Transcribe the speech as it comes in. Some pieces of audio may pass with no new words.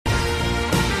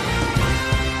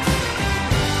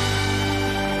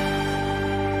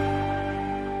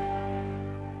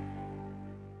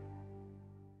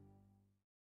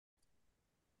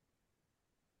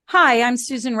Hi, I'm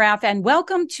Susan Raff, and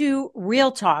welcome to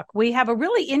Real Talk. We have a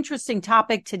really interesting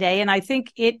topic today, and I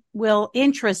think it will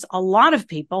interest a lot of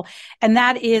people, and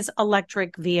that is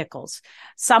electric vehicles.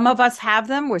 Some of us have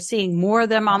them. We're seeing more of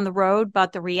them on the road,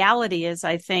 but the reality is,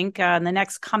 I think, in the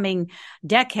next coming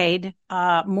decade,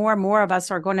 more and more of us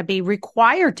are going to be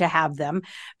required to have them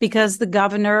because the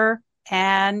governor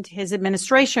and his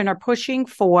administration are pushing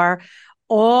for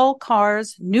all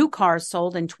cars, new cars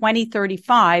sold in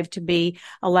 2035 to be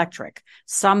electric.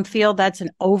 Some feel that's an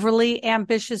overly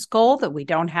ambitious goal, that we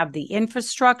don't have the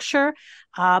infrastructure.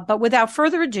 But without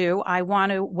further ado, I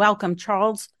want to welcome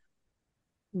Charles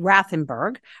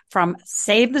Rothenberger from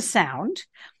Save the Sound.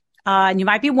 And you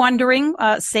might be wondering,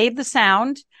 Save the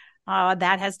Sound,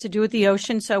 that has to do with the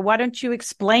ocean. So why don't you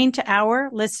explain to our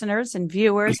listeners and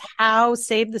viewers how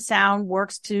Save the Sound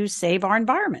works to save our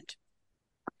environment?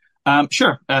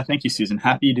 Sure. Thank you, Susan.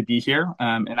 Happy to be here.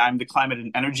 And I'm the climate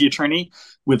and energy attorney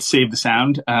with Save the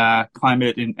Sound.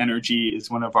 Climate and energy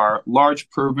is one of our large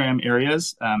program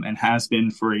areas and has been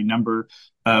for a number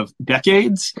of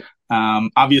decades.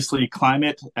 Obviously,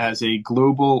 climate as a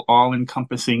global,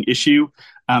 all-encompassing issue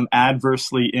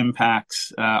adversely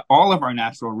impacts all of our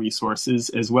natural resources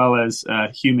as well as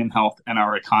human health and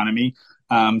our economy.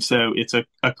 So it's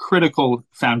a critical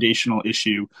foundational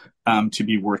issue to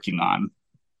be working on.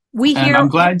 We And hear. I'm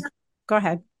glad. Go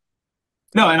ahead.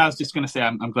 No, and I was just going to say,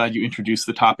 I'm glad you introduced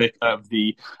the topic of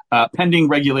the pending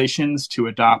regulations to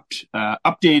adopt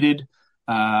updated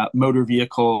motor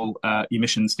vehicle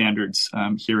emission standards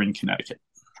here in Connecticut.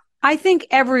 I think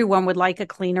everyone would like a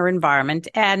cleaner environment,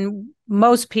 and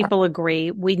most people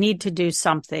agree we need to do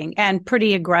something, and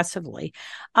pretty aggressively.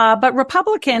 But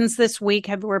Republicans this week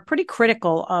were pretty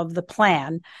critical of the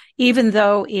plan, even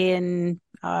though in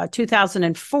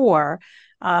 2004,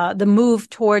 the move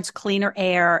towards cleaner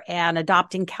air and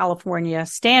adopting California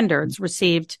standards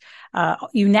received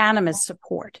unanimous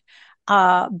support.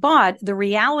 But the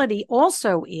reality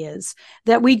also is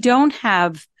that we don't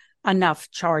have enough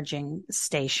charging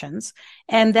stations,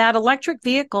 and that electric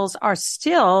vehicles are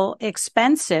still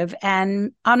expensive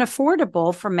and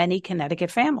unaffordable for many Connecticut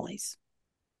families.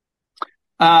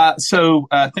 So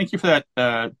thank you for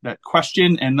that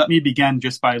question. And let me begin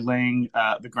just by laying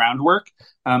the groundwork.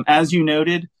 As you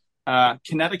noted,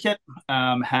 Connecticut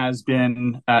has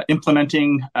been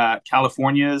implementing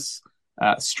California's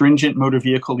stringent motor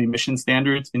vehicle emission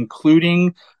standards,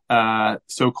 including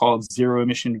so-called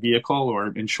zero-emission vehicle, or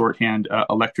in shorthand,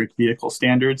 electric vehicle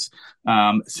standards,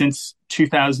 since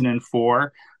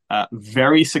 2004,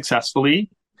 very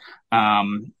successfully.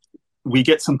 We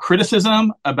get some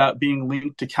criticism about being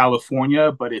linked to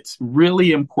California, but it's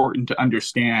really important to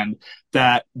understand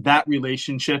that that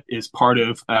relationship is part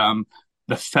of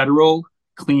the federal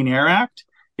Clean Air Act.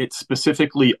 It's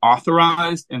specifically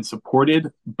authorized and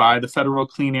supported by the federal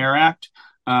Clean Air Act.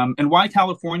 And why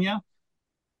California?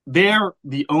 They're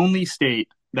the only state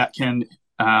that can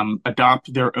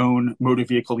adopt their own motor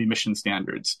vehicle emission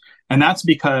standards. And that's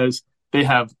because they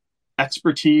have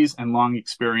expertise and long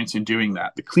experience in doing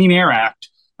that. The Clean Air Act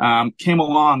came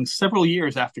along several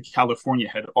years after California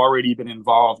had already been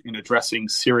involved in addressing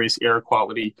serious air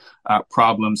quality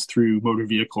problems through motor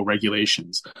vehicle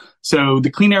regulations. So the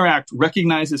Clean Air Act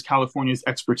recognizes California's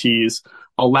expertise,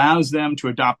 allows them to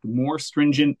adopt more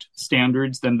stringent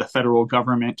standards than the federal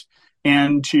government,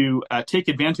 and to take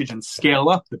advantage and scale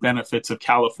up the benefits of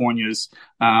California's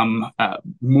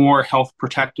more health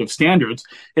protective standards.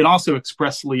 It also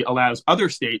expressly allows other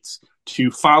states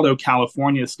to follow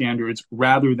California's standards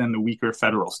rather than the weaker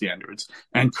federal standards.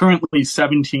 And currently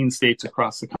 17 states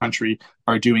across the country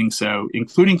are doing so,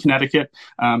 including Connecticut,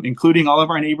 including all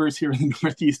of our neighbors here in the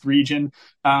Northeast region.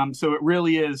 So it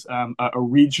really is a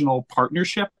regional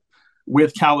partnership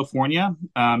with California,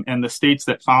 and the states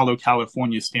that follow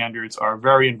California standards are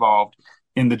very involved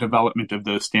in the development of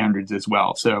those standards as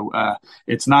well. So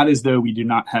it's not as though we do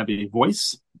not have a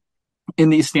voice in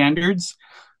these standards.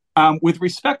 With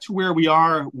respect to where we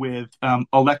are with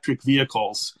electric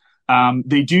vehicles,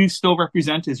 they do still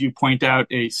represent, as you point out,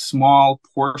 a small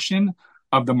portion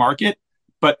of the market.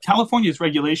 But California's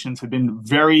regulations have been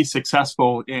very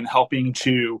successful in helping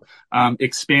to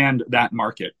expand that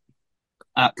market.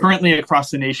 Currently across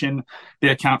the nation, they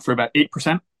account for about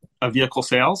 8% of vehicle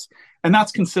sales. And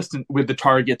that's consistent with the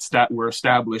targets that were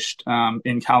established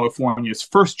in California's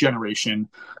first generation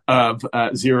of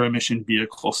zero-emission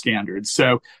vehicle standards.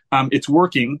 So it's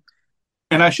working.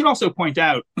 And I should also point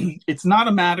out, it's not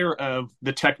a matter of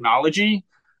the technology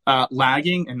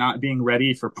lagging and not being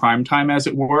ready for prime time, as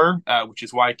it were, which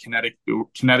is why Connecticut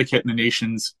and the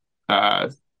nation's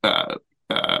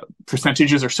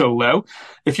percentages are so low.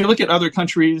 If you look at other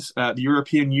countries, the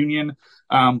European Union,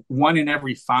 1 in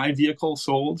every 5 vehicles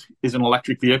sold is an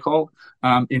electric vehicle.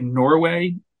 In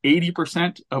Norway,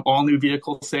 80% of all new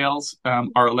vehicle sales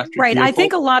are electric Right. vehicles. I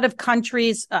think a lot of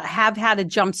countries have had a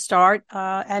jump start,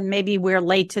 and maybe we're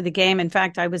late to the game. In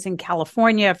fact, I was in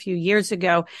California a few years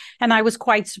ago, and I was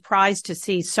quite surprised to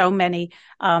see so many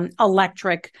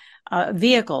electric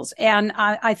vehicles. And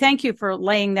I thank you for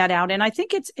laying that out. And I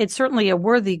think it's certainly a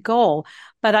worthy goal.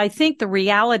 But I think the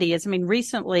reality is, I mean,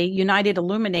 recently United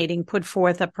Illuminating put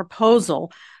forth a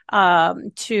proposal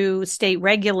to state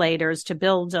regulators to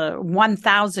build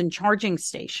 1,000 charging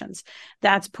stations.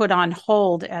 That's put on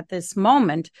hold at this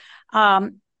moment.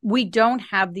 We don't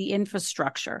have the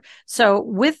infrastructure. So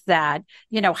with that,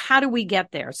 how do we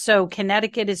get there? So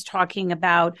Connecticut is talking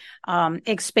about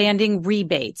expanding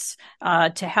rebates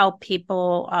to help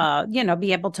people,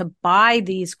 be able to buy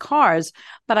these cars.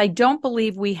 But I don't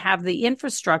believe we have the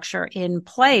infrastructure in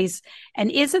place. And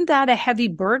isn't that a heavy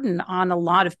burden on a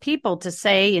lot of people to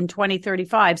say in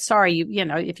 2035, sorry,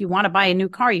 if you want to buy a new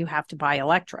car, you have to buy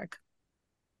electric?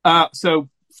 So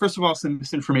first of all, some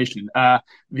misinformation.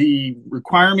 The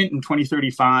requirement in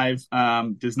 2035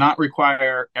 does not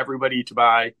require everybody to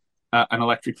buy an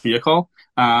electric vehicle.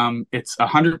 It's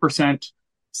 100%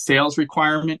 sales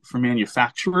requirement for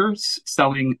manufacturers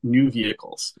selling new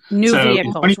vehicles. New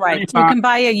vehicles, right. You can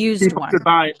buy a used one. People could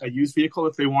buy a used vehicle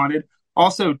if they wanted.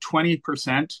 Also,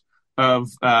 20% of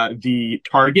the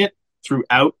target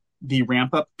throughout the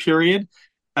ramp-up period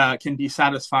can be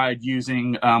satisfied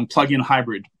using plug-in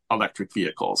hybrid electric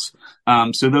vehicles.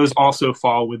 So those also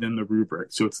fall within the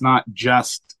rubric. So it's not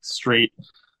just straight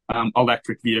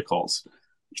electric vehicles.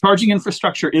 Charging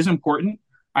infrastructure is important.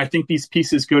 I think these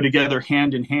pieces go together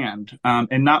hand in hand.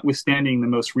 And notwithstanding the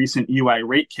most recent UI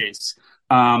rate case,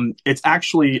 it's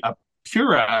actually a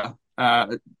PURA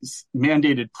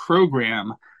mandated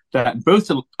program that both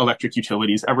electric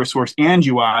utilities, Eversource and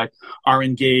UI, are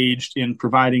engaged in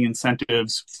providing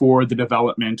incentives for the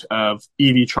development of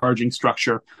EV charging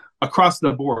structure across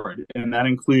the board. And that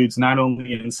includes not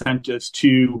only incentives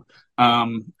to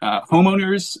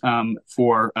homeowners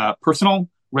for personal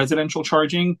residential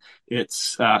charging,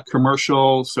 it's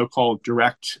commercial, so-called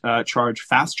direct charge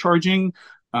fast charging.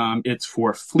 It's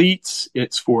for fleets,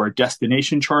 it's for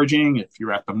destination charging if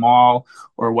you're at the mall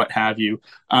or what have you.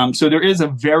 So there is a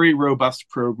very robust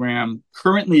program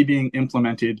currently being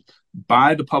implemented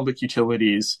by the public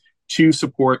utilities to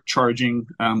support charging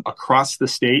across the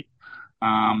state.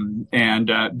 And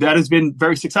that has been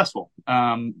very successful.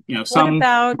 Some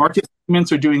market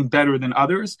segments are doing better than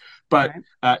others, but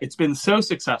it's been so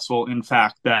successful, in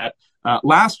fact, that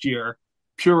last year,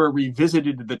 PURA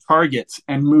revisited the targets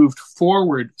and moved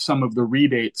forward some of the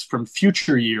rebates from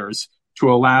future years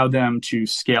to allow them to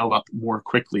scale up more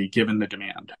quickly given the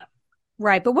demand.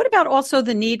 Right. But what about also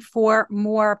the need for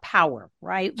more power,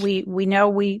 right? We know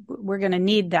we're going to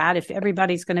need that if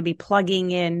everybody's going to be plugging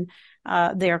in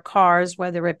their cars,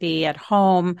 whether it be at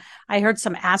home. I heard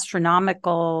some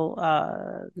astronomical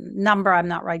number, I'm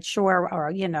not right sure,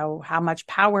 or, how much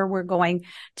power we're going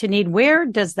to need. Where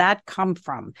does that come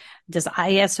from? Does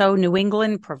ISO New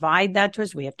England provide that to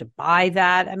us? We have to buy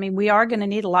that. I mean, we are going to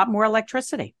need a lot more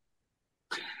electricity.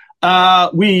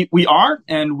 We are,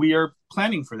 and we are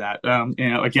planning for that.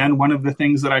 Again, one of the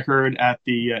things that I heard at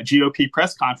the GOP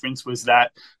press conference was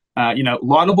that,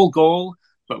 laudable goal,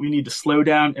 but we need to slow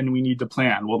down and we need to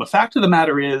plan. Well, the fact of the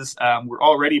matter is we're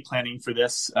already planning for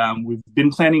this. We've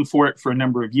been planning for it for a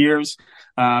number of years.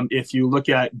 If you look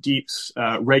at DEEP's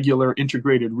regular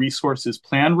integrated resources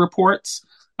plan reports,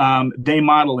 they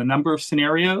model a number of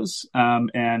scenarios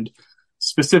and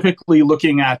specifically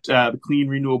looking at the clean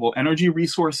renewable energy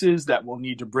resources that we'll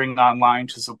need to bring online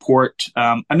to support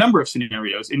a number of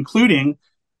scenarios, including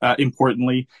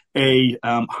importantly, a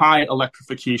high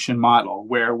electrification model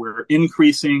where we're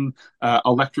increasing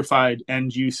electrified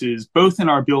end uses, both in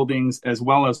our buildings as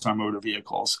well as our motor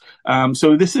vehicles.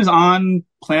 So this is on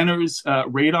planners'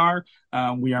 radar.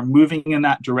 We are moving in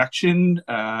that direction.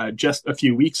 Just a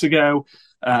few weeks ago,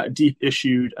 DEEP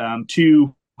issued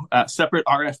two separate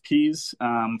RFPs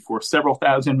for several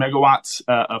thousand megawatts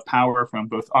of power from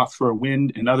both offshore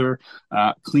wind and other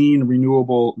clean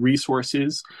renewable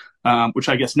resources. Which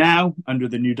I guess now, under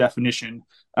the new definition,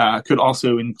 could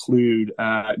also include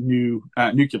new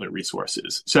nuclear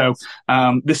resources. So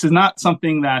this is not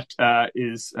something that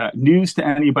is news to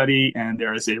anybody, and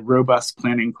there is a robust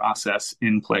planning process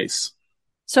in place.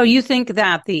 So you think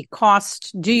that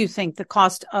do you think the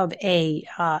cost of a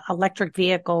electric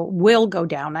vehicle will go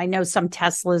down? I know some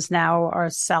Teslas now are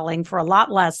selling for a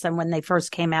lot less than when they first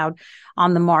came out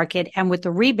on the market. And with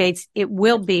the rebates, it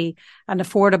will be an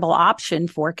affordable option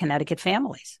for Connecticut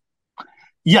families.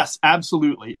 Yes,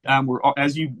 absolutely.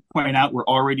 As you point out, we're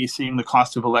already seeing the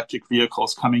cost of electric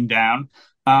vehicles coming down.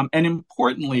 And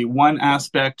importantly, one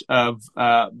aspect of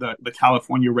the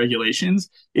California regulations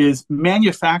is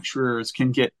manufacturers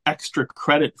can get extra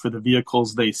credit for the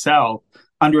vehicles they sell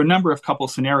under a number of couple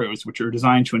scenarios, which are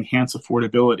designed to enhance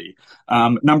affordability.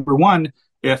 Number one,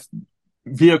 if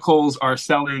vehicles are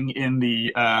selling in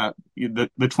the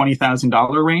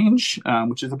 $20,000 range,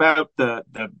 which is about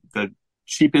the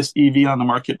cheapest EV on the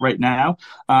market right now,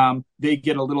 they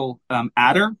get a little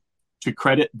adder to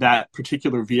credit that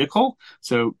particular vehicle.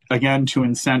 So again, to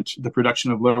incent the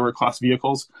production of lower cost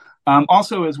vehicles.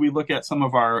 Also, as we look at some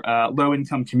of our low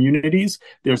income communities,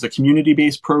 there's a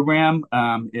community-based program.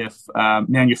 If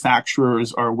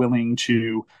manufacturers are willing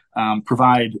to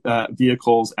provide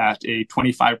vehicles at a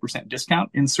 25%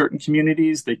 discount in certain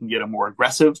communities, they can get a more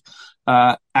aggressive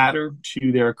adder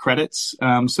to their credits.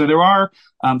 So there are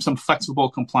some flexible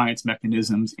compliance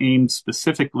mechanisms aimed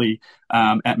specifically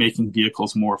at making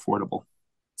vehicles more affordable.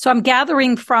 So I'm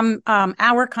gathering from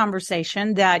our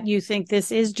conversation that you think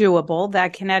this is doable,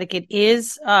 that Connecticut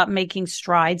is making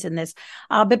strides in this.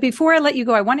 But before I let you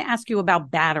go, I want to ask you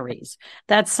about batteries.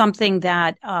 That's something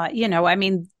that,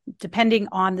 depending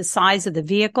on the size of the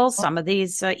vehicle, some of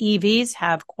these EVs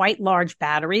have quite large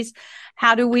batteries.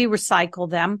 How do we recycle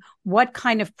them? What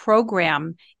kind of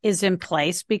program is in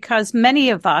place? Because many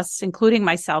of us, including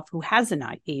myself, who has an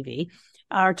EV,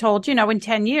 are told, in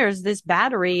 10 years, this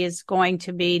battery is going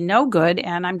to be no good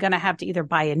and I'm going to have to either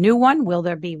buy a new one. Will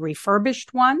there be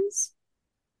refurbished ones?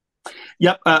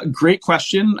 Yep, great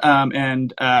question.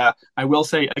 And I will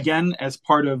say, again, as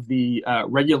part of the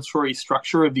regulatory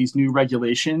structure of these new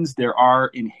regulations, there are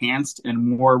enhanced and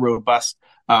more robust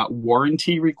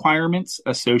warranty requirements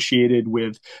associated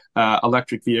with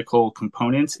electric vehicle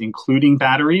components, including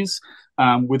batteries.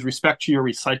 With respect to your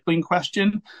recycling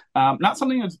question, not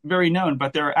something that's very known,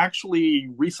 but there are actually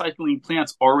recycling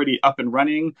plants already up and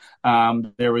running.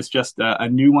 There was just a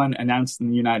new one announced in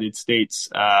the United States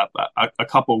a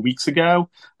couple of weeks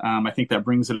ago. I think that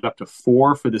brings it up to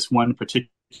 4 for this one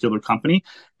particular company.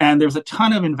 And there's a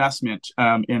ton of investment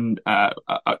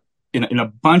in a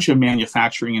bunch of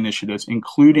manufacturing initiatives,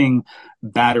 including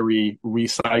battery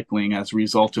recycling as a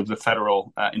result of the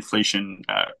federal Inflation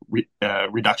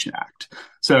Reduction Act.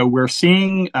 So we're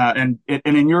seeing, and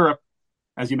in Europe,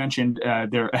 as you mentioned,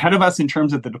 they're ahead of us in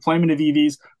terms of the deployment of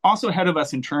EVs, also ahead of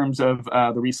us in terms of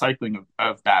the recycling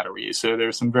of batteries. So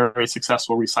there's some very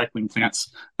successful recycling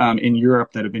plants in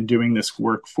Europe that have been doing this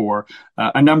work for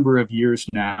a number of years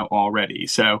now already.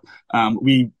 So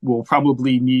we will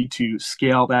probably need to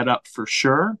scale that up for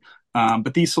sure.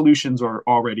 But these solutions are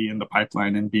already in the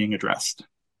pipeline and being addressed.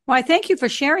 Well, I thank you for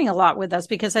sharing a lot with us,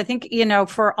 because I think,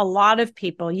 for a lot of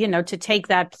people, to take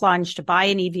that plunge to buy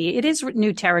an EV, it is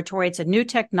new territory. It's a new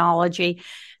technology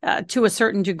to a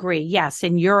certain degree. Yes,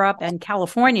 in Europe and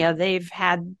California, they've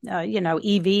had,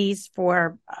 EVs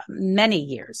for many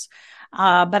years.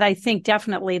 But I think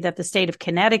definitely that the state of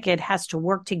Connecticut has to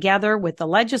work together with the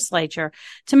legislature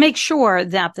to make sure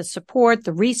that the support,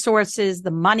 the resources,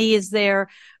 the money is there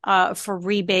for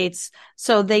rebates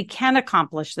so they can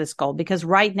accomplish this goal, because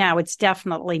right now it's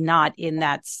definitely not in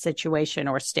that situation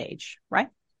or stage, right?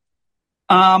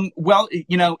 Well,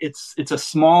 it's a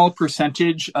small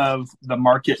percentage of the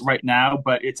market right now,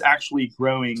 but it's actually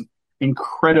growing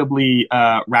incredibly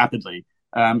rapidly.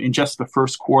 In just the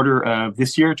first quarter of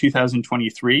this year,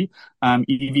 2023,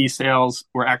 EV sales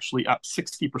were actually up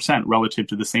 60% relative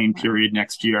to the same period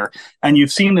next year. And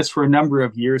you've seen this for a number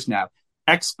of years now.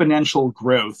 Exponential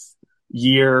growth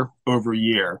year over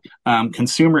year.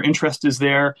 Consumer interest is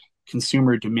there.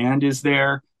 Consumer demand is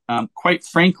there. Quite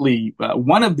frankly,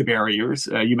 one of the barriers,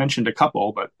 you mentioned a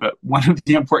couple, but one of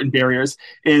the important barriers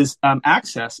is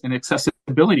access and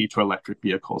accessibility to electric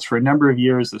vehicles. For a number of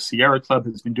years, the Sierra Club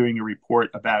has been doing a report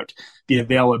about the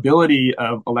availability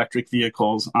of electric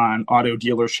vehicles on auto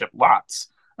dealership lots,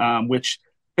 which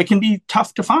it can be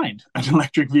tough to find an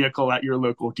electric vehicle at your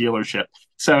local dealership.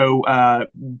 So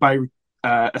by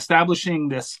establishing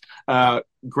this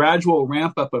gradual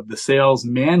ramp up of the sales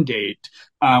mandate,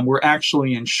 we're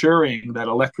actually ensuring that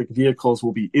electric vehicles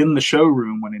will be in the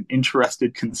showroom when an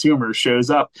interested consumer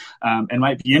shows up and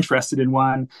might be interested in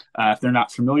one. If they're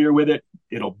not familiar with it,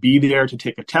 it'll be there to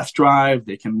take a test drive.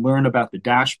 They can learn about the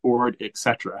dashboard,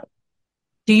 etc.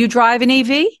 Do you drive an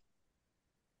EV?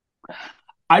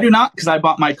 I do not, because I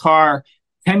bought my car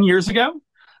 10 years ago.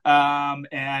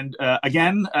 And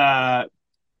again,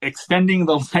 extending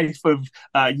the life of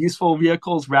useful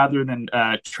vehicles rather than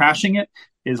trashing it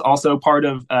is also part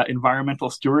of environmental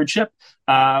stewardship.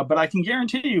 But I can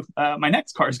guarantee you my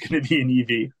next car is going to be an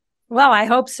EV. Well, I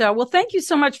hope so. Well, thank you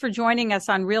so much for joining us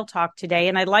on Real Talk today.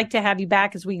 And I'd like to have you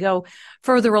back as we go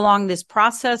further along this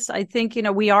process. I think,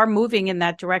 we are moving in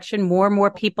that direction. More and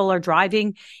more people are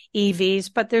driving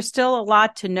EVs, but there's still a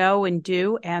lot to know and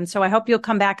do. And so I hope you'll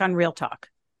come back on Real Talk.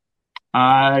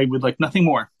 I would like nothing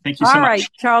more. Thank you so much. All right,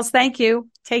 Charles, thank you.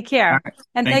 Take care. Right.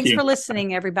 And thanks you. for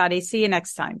listening, everybody. See you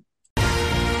next time.